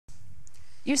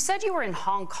You said you were in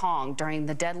Hong Kong during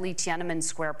the deadly Tiananmen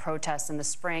Square protests in the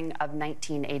spring of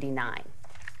 1989.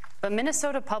 But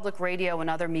Minnesota Public Radio and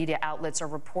other media outlets are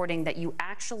reporting that you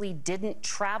actually didn't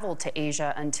travel to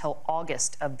Asia until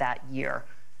August of that year.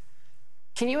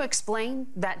 Can you explain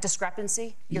that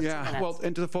discrepancy? Yeah, well,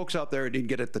 and to the folks out there who didn't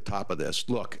get at the top of this,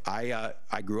 look, I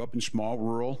grew up in small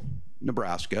rural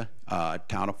Nebraska,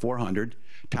 town of 400,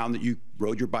 town that you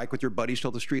rode your bike with your buddies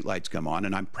till the streetlights come on,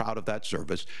 and I'm proud of that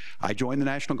service. I joined the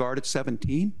National Guard at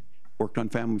 17, worked on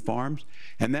family farms,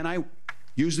 and then I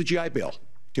used the GI Bill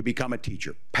to become a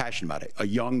teacher, passionate about it, a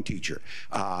young teacher.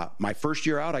 My first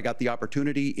year out, I got the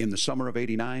opportunity in the summer of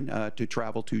 '89 to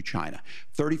travel to China.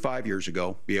 35 years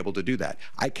ago, be able to do that.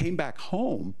 I came back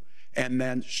home and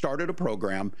then started a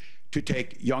program to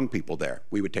take young people there.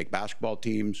 We would take basketball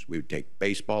teams, we would take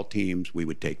baseball teams, we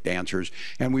would take dancers,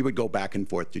 and we would go back and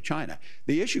forth to China.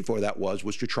 The issue for that was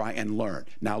to try and learn.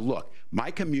 Now look,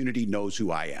 my community knows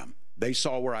who I am. They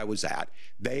saw where I was at.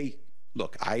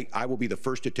 Look, I will be the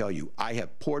first to tell you, I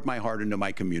have poured my heart into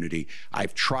my community.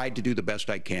 I've tried to do the best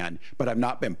I can, but I've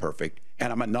not been perfect,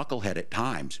 and I'm a knucklehead at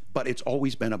times, but it's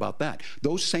always been about that.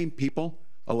 Those same people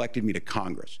elected me to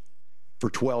Congress for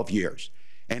 12 years.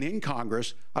 And in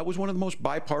Congress, I was one of the most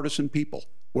bipartisan people,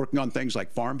 working on things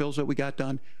like farm bills that we got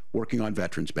done, working on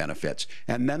veterans benefits.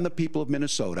 And then the people of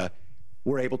Minnesota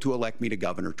were able to elect me to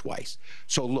governor twice.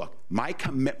 So look, my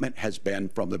commitment has been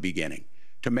from the beginning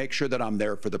to make sure that I'm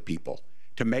there for the people,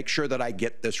 to make sure that I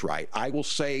get this right. I will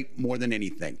say more than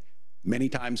anything, many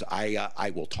times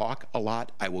I will talk a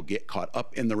lot, I will get caught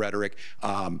up in the rhetoric,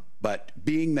 but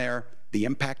being there, the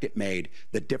impact it made,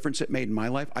 the difference it made in my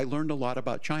life, I learned a lot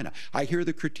about China. I hear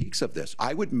the critiques of this.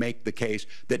 I would make the case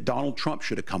that Donald Trump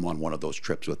should have come on one of those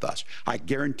trips with us. I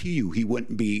guarantee you he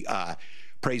wouldn't be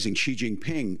praising Xi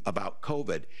Jinping about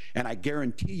COVID, and I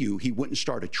guarantee you he wouldn't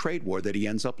start a trade war that he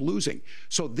ends up losing.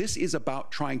 So this is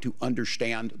about trying to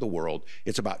understand the world.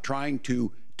 It's about trying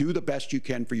to do the best you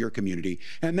can for your community,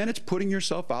 and then it's putting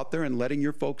yourself out there and letting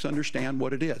your folks understand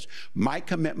what it is. My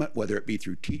commitment, whether it be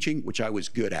through teaching, which I was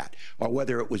good at, or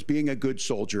whether it was being a good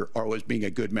soldier or was being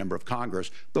a good member of Congress,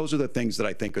 those are the things that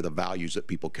I think are the values that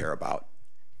people care about.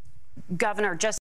 Governor, just